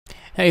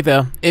Hey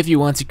there, if you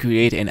want to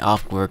create an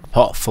Upwork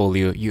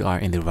portfolio, you are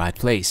in the right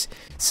place.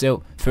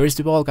 So first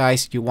of all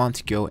guys, you want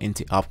to go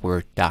into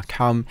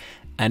Upwork.com,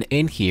 and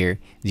in here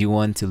you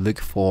want to look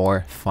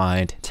for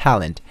find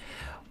talent.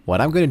 What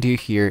I'm going to do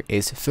here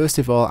is, first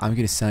of all, I'm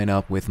going to sign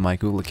up with my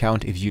Google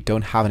account. If you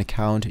don't have an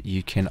account,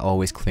 you can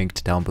always click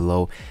down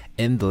below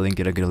in the link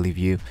that I'm going to leave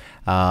you.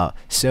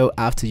 So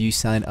after you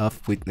sign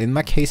up with, in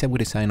my case, I'm going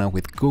to sign up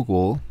with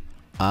Google.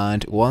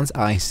 And once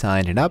I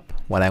sign it up,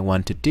 what I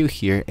want to do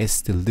here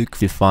is to look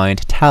to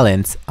find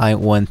talents. I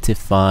want to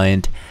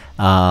find,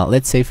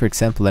 let's say for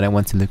example that I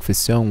want to look for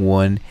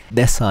someone that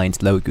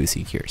designs logos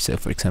in here. So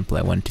for example,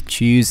 I want to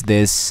choose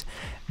this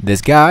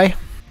guy,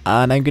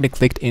 and I'm gonna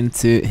click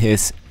into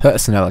his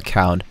personal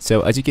account.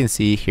 So as you can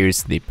see,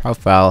 here's the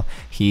profile.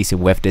 He's a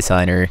web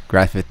designer,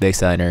 graphic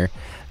designer,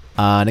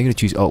 and I'm gonna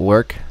choose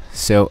Upwork.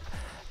 So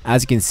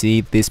as you can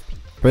see, this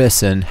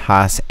person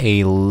has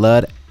a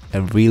really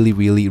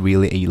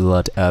a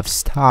lot of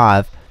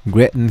stuff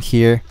written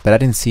here, but I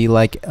didn't see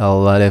like a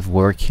lot of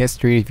work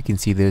history. If you can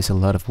see, there's a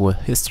lot of work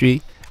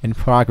history in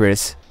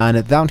progress,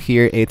 and down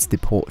here it's the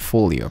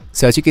portfolio.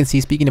 So as you can see,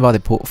 speaking about the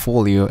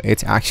portfolio,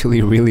 it's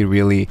actually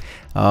really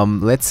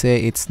let's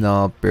say it's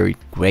not very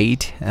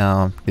great.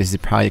 This is the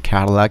project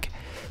catalog.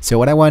 So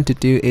what I want to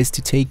do is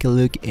to take a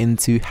look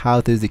into how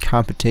the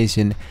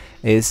competition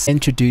is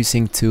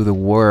introducing to the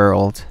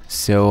world.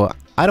 So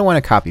I don't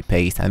want to copy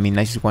paste. I mean,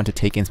 I just want to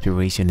take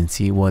inspiration and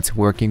see what's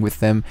working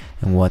with them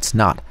and what's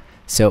not.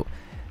 So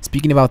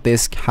speaking about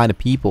this kind of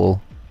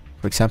people,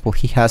 for example,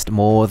 he has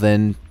more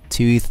than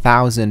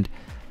 2,000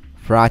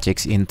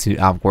 projects into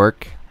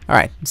Upwork.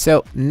 Alright,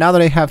 so now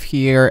that I have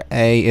here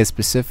a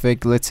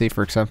specific, let's say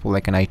for example,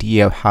 like an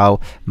idea of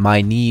how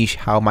my niche,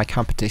 how my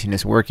competition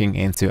is working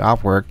into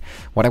Upwork,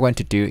 what I want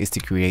to do is to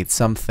create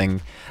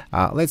something,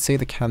 let's say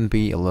that can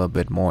be a little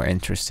bit more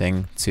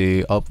interesting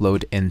to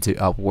upload into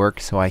Upwork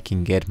so I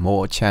can get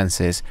more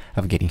chances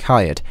of getting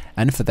hired.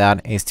 And for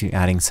that is to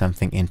adding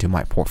something into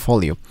my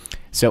portfolio.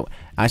 So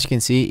as you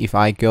can see, if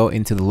I go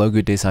into the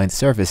logo design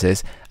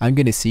services, I'm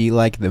going to see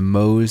like the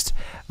most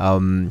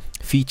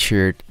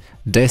featured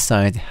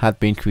designs have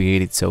been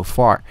created so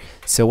far.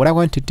 So what I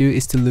want to do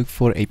is to look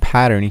for a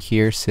pattern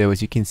here. So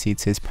as you can see, it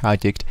says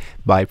project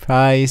by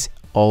price,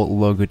 all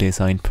logo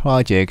design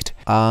project,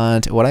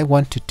 and what I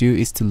want to do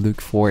is to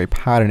look for a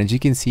pattern. As you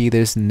can see,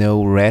 there's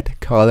no red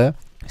color,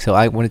 so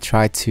I want to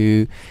try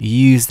to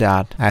use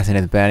that as an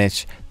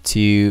advantage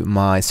to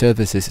my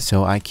services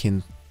so I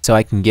can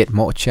get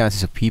more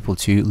chances of people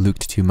to look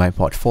to my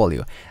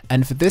portfolio.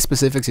 And for this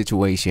specific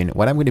situation,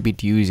 what I'm going to be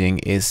using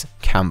is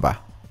Canva.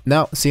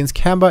 Now, since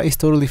Canva is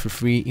totally for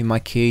free, in my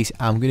case,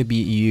 I'm going to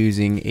be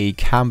using a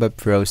Canva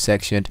Pro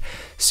section.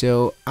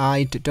 So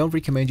I don't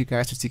recommend you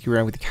guys to stick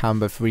around with the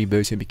Canva free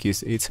version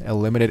because it's a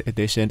limited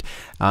edition,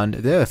 and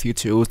there are a few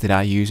tools that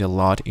I use a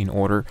lot in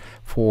order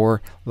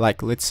for,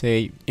 like, let's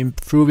say,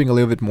 improving a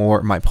little bit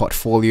more my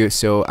portfolio.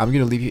 So I'm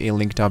going to leave you a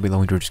link down below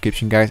in the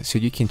description, guys, so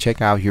you can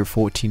check out your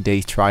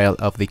 14-day trial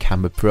of the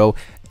Canva Pro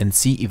and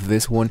see if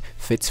this one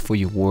fits for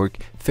your work,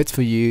 fits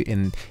for you,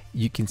 and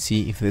you can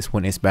see if this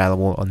one is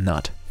valuable or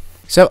not.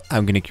 So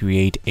I'm going to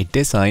create a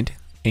design,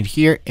 and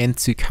here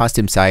into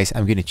custom size,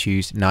 I'm going to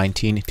choose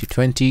 19 to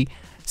 20.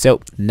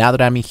 So now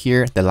that I'm in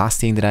here, the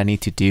last thing that I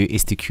need to do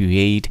is to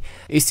create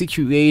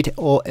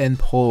or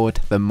import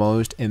the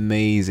most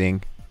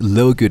amazing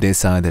logo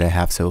design that I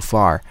have so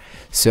far.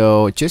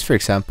 So just for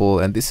example,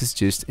 and this is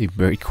just a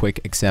very quick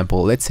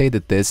example, let's say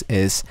that this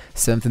is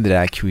something that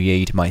I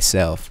create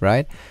myself,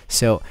 right?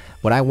 So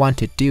what I want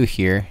to do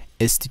here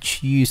is to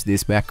choose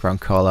this background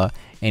color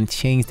and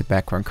change the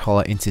background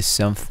color into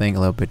something a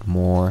little bit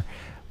more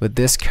with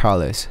this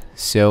colors.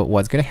 So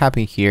what's going to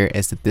happen here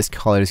is that this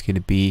color is going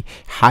to be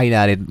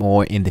highlighted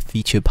more in the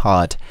feature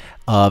part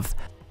of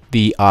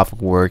the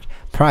Upwork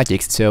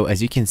project. So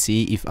as you can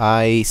see, if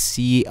I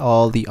see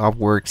all the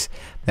Upworks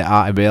that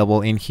are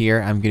available in here,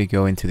 I'm going to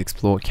go into the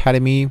Explore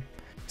Academy.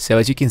 So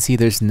as you can see,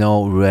 there's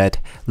no red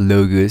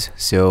logos,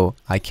 so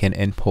I can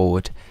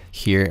import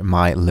here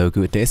my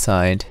logo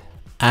design.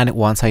 And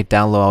once I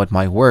download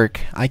my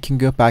work, I can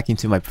go back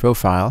into my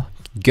profile,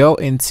 go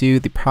into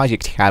the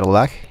project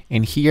catalog,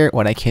 and here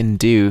what I can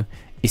do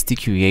is to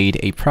create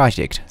a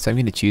project. So I'm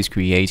going to choose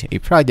create a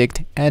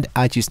project, and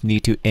I just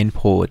need to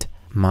import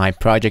my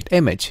project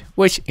image,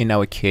 which in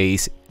our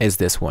case is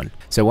this one.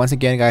 So once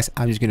again, guys,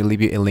 I'm just going to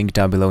leave you a link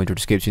down below in the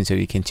description so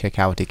you can check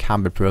out the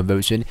Canva Pro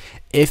version.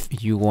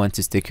 If you want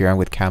to stick around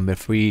with Canva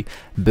free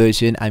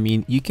version, I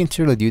mean, you can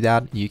totally do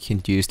that. You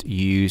can just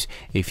use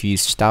a few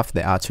stuff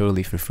that are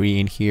totally for free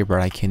in here,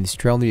 but I can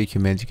strongly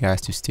recommend you guys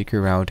to stick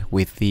around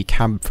with the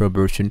Canva Pro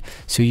version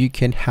so you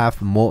can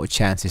have more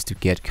chances to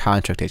get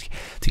contracted,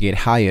 to get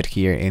hired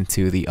here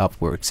into the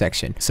Upwork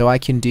section. So I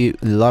can do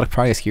a lot of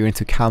projects here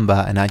into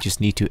Canva, and I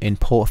just need to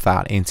import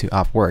that into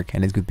Upwork,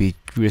 and it could be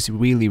just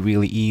really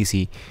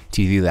easy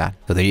to do that.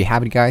 So there you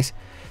have it, guys.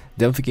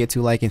 Don't forget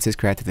to like and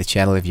subscribe to the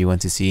channel if you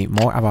want to see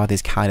more about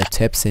this kind of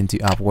tips into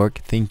Upwork.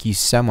 Thank you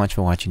so much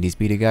for watching this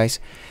video, guys,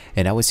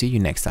 and I will see you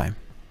next time.